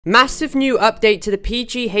Massive new update to the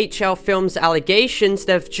PghLFilms allegations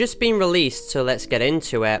that have just been released, so let's get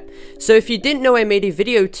into it. So if you didn't know, I made a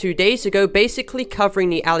video 2 days ago basically covering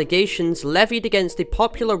the allegations levied against the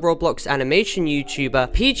popular Roblox animation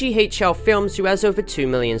YouTuber PghLFilms, who has over 2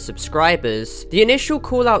 million subscribers. The initial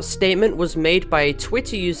call-out statement was made by a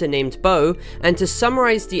Twitter user named Bo, and to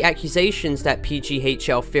summarize the accusations that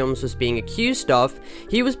PghLFilms was being accused of,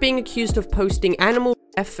 he was being accused of posting animal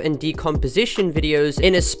death and decomposition videos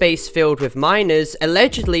in a space filled with minors,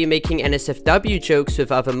 allegedly making NSFW jokes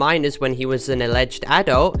with other minors when he was an alleged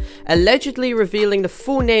adult, allegedly revealing the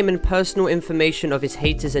full name and personal information of his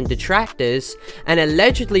haters and detractors, and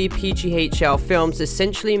allegedly PghLFilms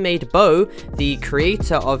essentially made Bo, the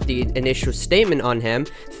creator of the initial statement on him,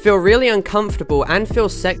 feel really uncomfortable and feel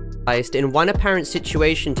sexualized in one apparent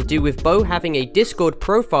situation to do with Bo having a Discord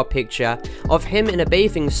profile picture of him in a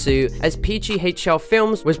bathing suit, as PghLFilms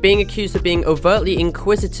was being accused of being overtly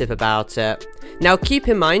inquisitive about it. Now keep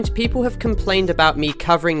in mind, people have complained about me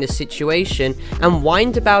covering the situation and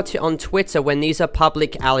whined about it on Twitter when these are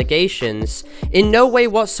public allegations. In no way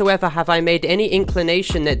whatsoever have I made any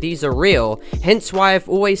inclination that these are real, hence why I've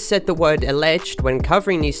always said the word alleged when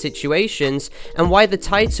covering these situations, and why the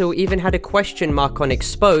title even had a question mark on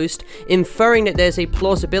exposed, inferring that there's a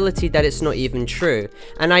plausibility that it's not even true.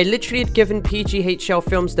 And I literally had given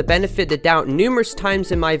PghLFilms the benefit of the doubt numerous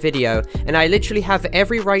times in my video, and I literally have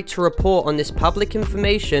every right to report on this public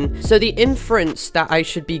information, so the inference that I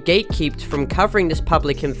should be gatekept from covering this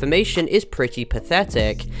public information is pretty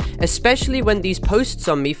pathetic, especially when these posts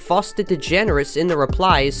on me foster degenerates in the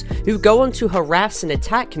replies who go on to harass and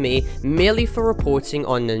attack me merely for reporting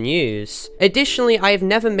on the news. Additionally, I have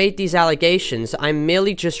never made these allegations, I'm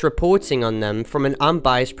merely just reporting on them from an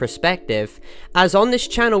unbiased perspective, as on this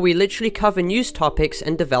channel we literally cover news topics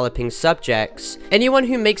and developing subjects. Anyone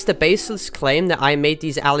who makes the baseless claim that I made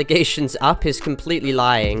these allegations up is completely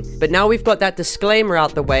lying. But now we've got that disclaimer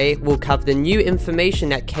out the way, we'll cover the new information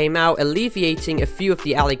that came out alleviating a few of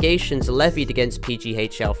the allegations levied against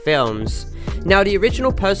PghLFilms. Now, the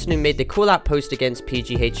original person who made the call-out post against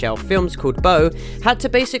PghLFilms, called Bo, had to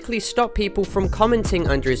basically stop people from commenting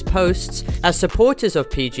under his posts, as supporters of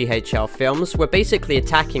PghLFilms were basically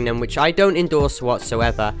attacking them, which I don't endorse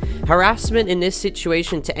whatsoever. Harassment in this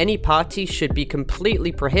situation to any party should be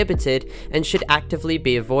completely prohibited and should actively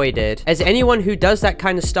be avoided, as anyone who does that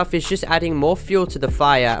kind of stuff is just adding more fuel to the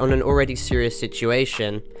fire on an already serious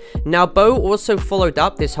situation. Now, Bo also followed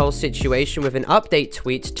up this whole situation with an update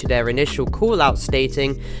tweet to their initial call-out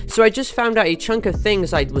stating, "So I just found out a chunk of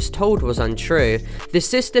things I was told was untrue. The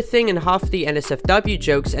sister thing and half the NSFW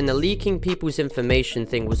jokes and the leaking people's information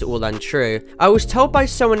thing was all untrue. I was told by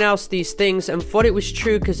someone else these things and thought it was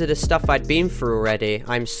true because of the stuff I'd been through already.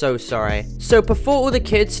 I'm so sorry." So before all the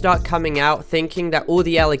kids start coming out thinking that all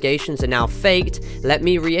the allegations are now faked, let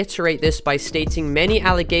me reiterate this by stating many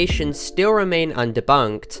allegations still remain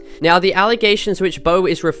undebunked. Now, the allegations which Bo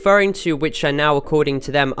is referring to, which are now according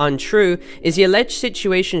to them untrue, is the alleged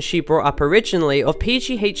situation she brought up originally of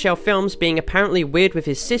PghLFilms being apparently weird with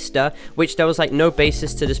his sister, which there was like no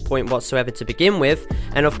basis to this point whatsoever to begin with.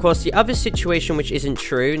 And of course the other situation which isn't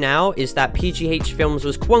true now is that PghLFilms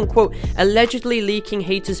was quote-unquote allegedly leaking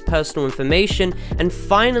haters' personal information. And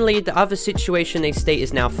finally, the other situation they state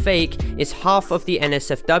is now fake is half of the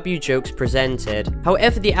NSFW jokes presented.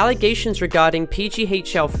 However, the allegations regarding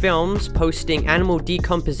PghLFilms posting animal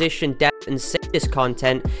decomposition, death and sadist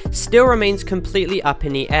content still remains completely up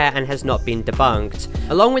in the air and has not been debunked,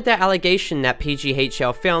 along with their allegation that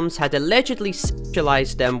PghLFilms had allegedly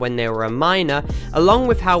sexualized them when they were a minor, along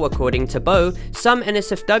with how, according to Bo, some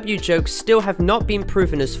NSFW jokes still have not been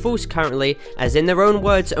proven as false currently, as in their own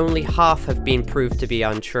words only half have been proved to be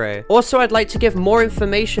untrue. Also, I'd like to give more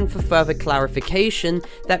information for further clarification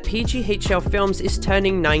that PghLFilms is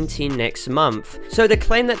turning 19 next month, so the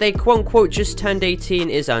claim that they quote-unquote just turned 18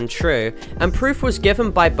 is untrue, and proof was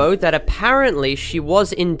given by Bo that apparently she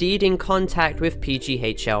was indeed in contact with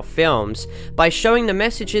PghLFilms by showing the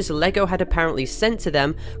messages Lego had apparently sent to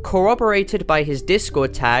them, corroborated by his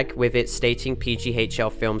Discord tag with it stating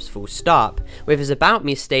PghLFilms full stop, with his about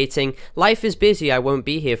me stating, "Life is busy, I won't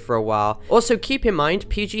be here for a while." Also keep in mind,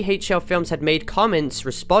 PghLFilms had made comments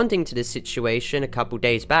responding to this situation a couple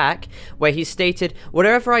days back, where he stated,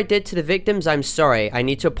 "Whatever I did to the victims, I'm sorry. I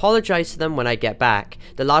need to apologize to them when I get back.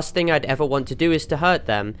 The last thing I'd I'd ever want to do is to hurt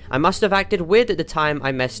them. I must have acted weird at the time,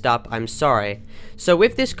 I messed up, I'm sorry. So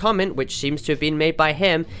with this comment, which seems to have been made by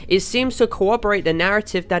him, it seems to corroborate the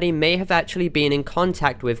narrative that he may have actually been in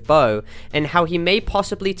contact with Bo, and how he may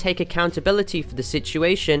possibly take accountability for the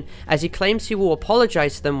situation, as he claims he will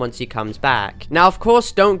apologize to them once he comes back. Now of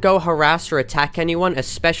course, don't go harass or attack anyone,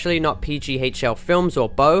 especially not PghLFilms or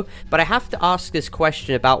Bo, but I have to ask this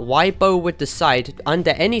question about why Bo would decide,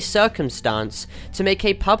 under any circumstance, to make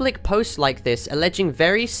a public post like this alleging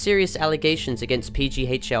very serious allegations against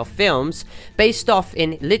PghLFilms, based off,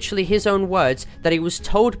 in literally his own words, that he was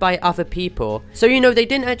told by other people. So you know, they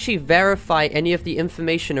didn't actually verify any of the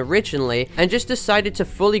information originally, and just decided to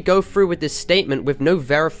fully go through with this statement with no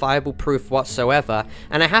verifiable proof whatsoever,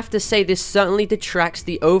 and I have to say this certainly detracts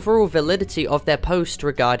the overall validity of their post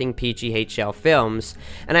regarding PghLFilms,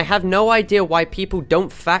 and I have no idea why people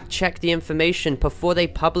don't fact check the information before they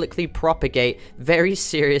publicly propagate very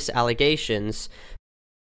serious allegations.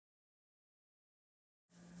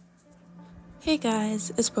 Hey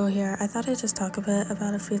guys, it's Bo here. I thought I'd just talk a bit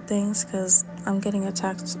about a few things because I'm getting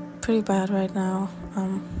attacked pretty bad right now,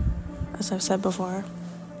 as I've said before.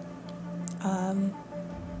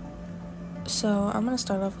 So I'm gonna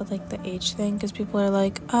start off with like the age thing, because people are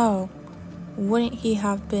like, oh, wouldn't he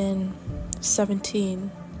have been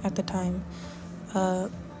 17 at the time?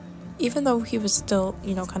 Even though he was still,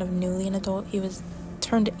 you know, kind of newly an adult, he was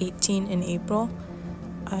turned 18 in April.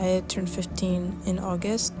 I turned 15 in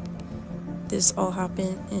August. This all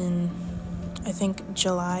happened in, I think,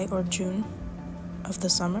 July or June of the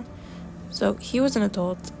summer. So he was an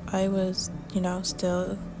adult. I was, you know,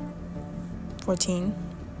 still 14,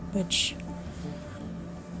 which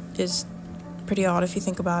is pretty odd if you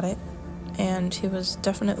think about it. And he was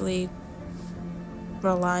definitely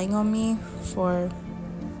relying on me for,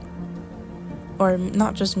 or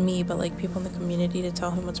not just me, but like people in the community to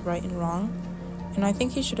tell him what's right and wrong. And I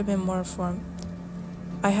think he should have been more informed.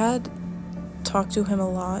 I had talked to him a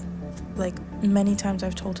lot, like many times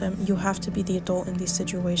I've told him you have to be the adult in these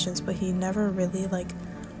situations, but he never really like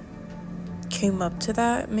came up to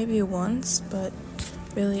that. Maybe once, but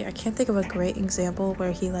really I can't think of a great example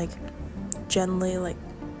where he like generally like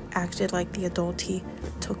acted like the adult. He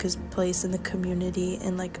took his place in the community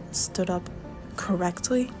and like stood up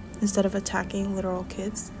correctly instead of attacking literal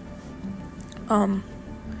kids.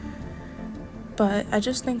 But I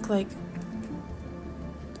just think like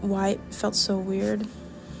why it felt so weird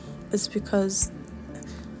is because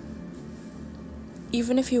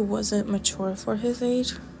even if he wasn't mature for his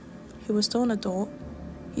age, he was still an adult.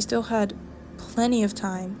 He still had plenty of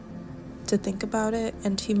time to think about it,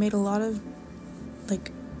 and he made a lot of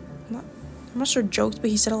like, I'm not sure jokes, but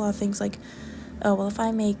he said a lot of things like, oh well, if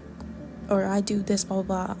I make or I do this blah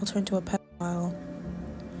blah blah, I'll turn into a pedophile.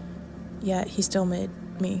 Yet he still made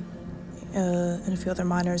me and a few other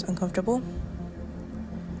minors uncomfortable.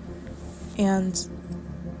 And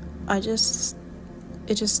it just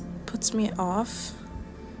puts me off,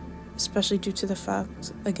 especially due to the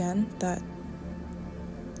fact, again, that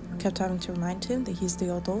I kept having to remind him that he's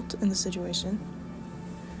the adult in the situation.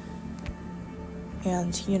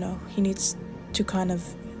 And, you know, he needs to kind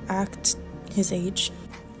of act his age.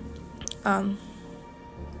 About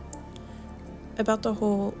the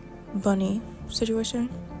whole bunny situation,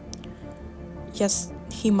 yes,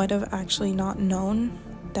 he might have actually not known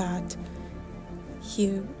that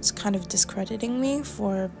he was kind of discrediting me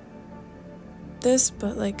for this,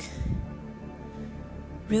 but like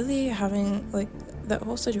really having like that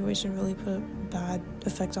whole situation really put a bad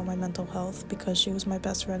effect on my mental health, because she was my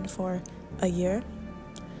best friend for a year,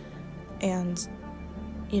 and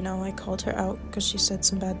you know, I called her out because she said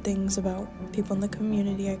some bad things about people in the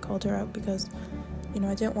community. I called her out because, you know,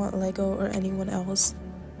 I didn't want Lego or anyone else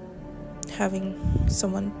having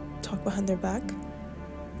someone talk behind their back.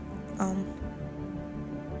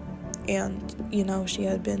 And, you know, she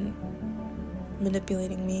had been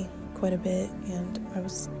manipulating me quite a bit, and I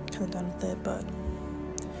was kind of done with it, but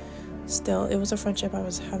still, it was a friendship I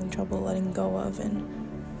was having trouble letting go of it,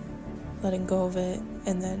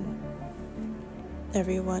 and then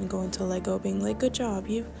everyone going to Lego being like, good job,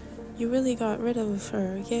 you really got rid of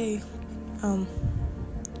her, yay.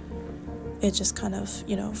 It just kind of,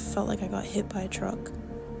 you know, felt like I got hit by a truck.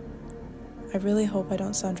 I really hope I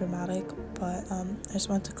don't sound dramatic, but I just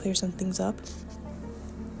want to clear some things up.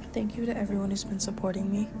 Thank you to everyone who's been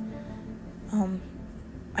supporting me.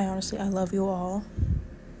 I love you all,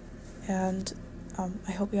 and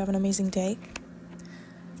I hope you have an amazing day.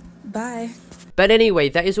 Bye. But anyway,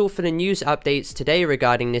 that is all for the news updates today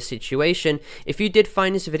regarding this situation. If you did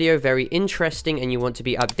find this video very interesting and you want to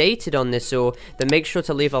be updated on this all, then make sure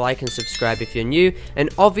to leave a like and subscribe if you're new. And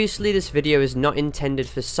obviously this video is not intended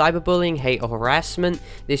for cyberbullying, hate, or harassment.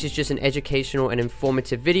 This is just an educational and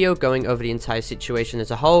informative video going over the entire situation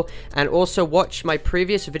as a whole. And also watch my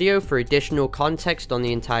previous video for additional context on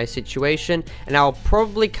the entire situation, and I'll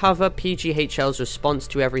probably cover PghL's response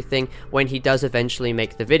to everything when he does eventually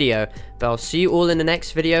make the video. But I'll see you all in the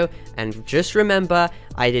next video, and just remember,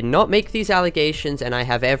 I did not make these allegations and I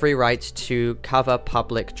have every right to cover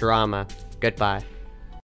public drama. Goodbye.